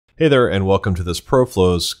Hey there, and welcome to this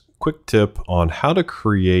ProFlows quick tip on how to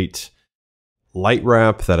create light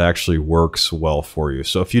wrap that actually works well for you.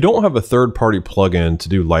 So if you don't have a third-party plugin to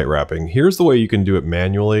do light wrapping, here's the way you can do it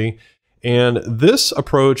manually. And this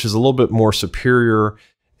approach is a little bit more superior,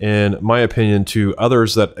 in my opinion, to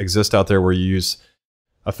others that exist out there where you use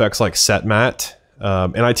effects like set matte.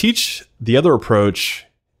 And I teach the other approach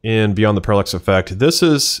in Beyond the Parallax Effect. This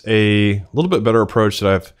is a little bit better approach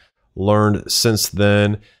that I've learned since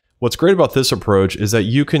then. What's great about this approach is that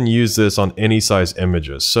you can use this on any size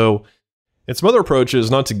images. So in some other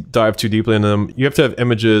approaches, not to dive too deeply into them, you have to have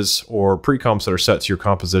images or pre-comps that are set to your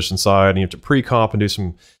composition side, and you have to pre-comp and do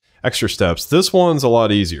some extra steps. This one's a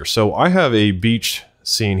lot easier. So I have a beach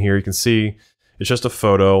scene here. You can see it's just a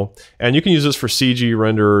photo, and you can use this for CG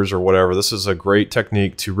renders or whatever. This is a great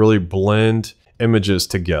technique to really blend images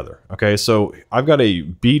together. Okay, so I've got a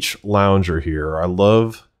beach lounger here. I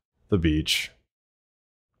love the beach.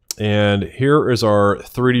 And here is our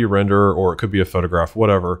 3D render, or it could be a photograph,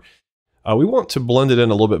 whatever. We want to blend it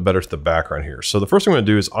in a little bit better to the background here. So the first thing I'm going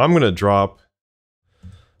to do is I'm going to drop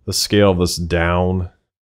the scale of this down,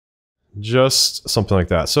 just something like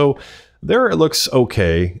that. So there it looks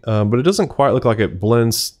okay, but it doesn't quite look like it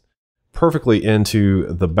blends perfectly into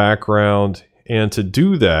the background. And to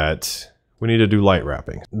do that, we need to do light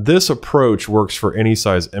wrapping. This approach works for any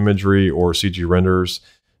size imagery or CG renders.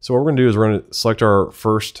 So what we're going to do is we're going to select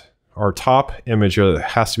our top image here that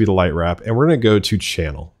has to be the light wrap, and we're going to go to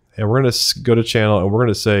channel. And we're going to go to channel, and we're going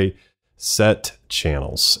to say set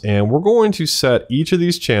channels. And we're going to set each of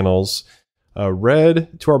these channels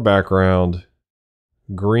red to our background,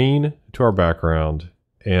 green to our background,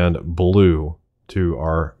 and blue to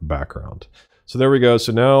our background. So there we go.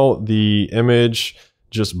 So now the image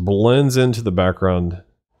just blends into the background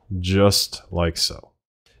just like so.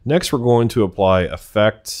 Next, we're going to apply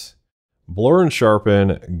Effect, Blur and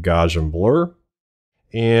Sharpen, Gaussian Blur.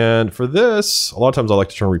 And for this, a lot of times I like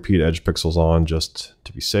to turn repeat edge pixels on just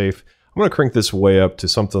to be safe. I'm going to crank this way up to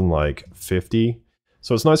something like 50.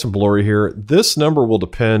 So it's nice and blurry here. This number will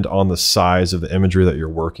depend on the size of the imagery that you're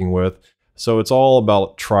working with. So it's all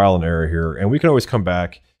about trial and error here. And we can always come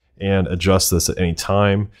back and adjust this at any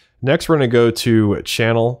time. Next, we're going to go to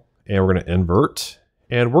Channel, and we're going to Invert.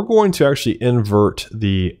 And we're going to actually invert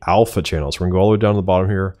the alpha channel. So we're going to go all the way down to the bottom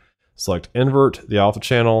here, select Invert the alpha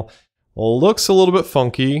channel. Well, it looks a little bit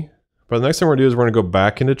funky, but the next thing we're going to do is we're going to go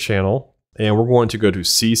back into Channel, and we're going to go to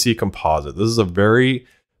CC Composite. This is a very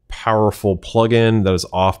powerful plugin that is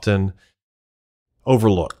often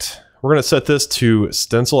overlooked. We're going to set this to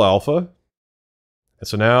Stencil Alpha. And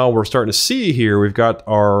so now we're starting to see here, we've got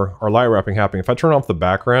our light wrapping happening. If I turn off the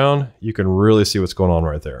background, you can really see what's going on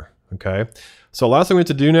right there. Okay. So last thing we have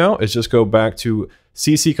to do now is just go back to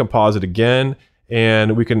CC Composite again,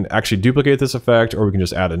 and we can actually duplicate this effect, or we can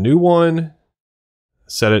just add a new one,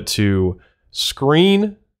 set it to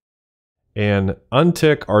Screen, and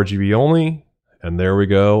untick RGB only. And there we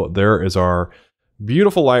go. There is our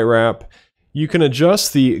beautiful light wrap. You can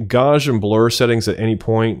adjust the Gaussian blur settings at any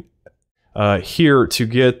point here to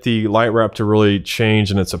get the light wrap to really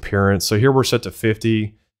change in its appearance. So here we're set to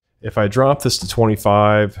 50. If I drop this to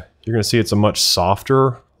 25, you're going to see it's a much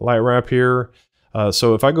softer light wrap here.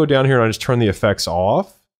 So if I go down here and I just turn the effects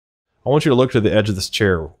off, I want you to look to the edge of this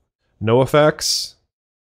chair. No effects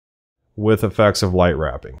with effects of light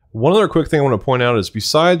wrapping. One other quick thing I want to point out is,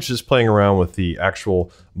 besides just playing around with the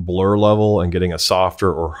actual blur level and getting a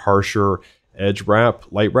softer or harsher edge wrap,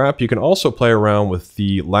 light wrap, you can also play around with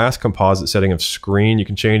the last composite setting of Screen. You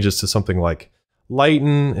can change this to something like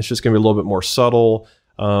Lighten. It's just going to be a little bit more subtle.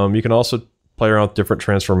 You can also play around with different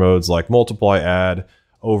transfer modes like Multiply, Add,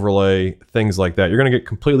 Overlay, things like that. You're going to get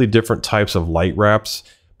completely different types of light wraps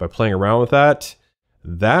by playing around with that.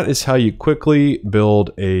 That is how you quickly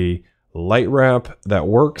build a light wrap that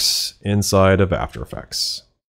works inside of After Effects.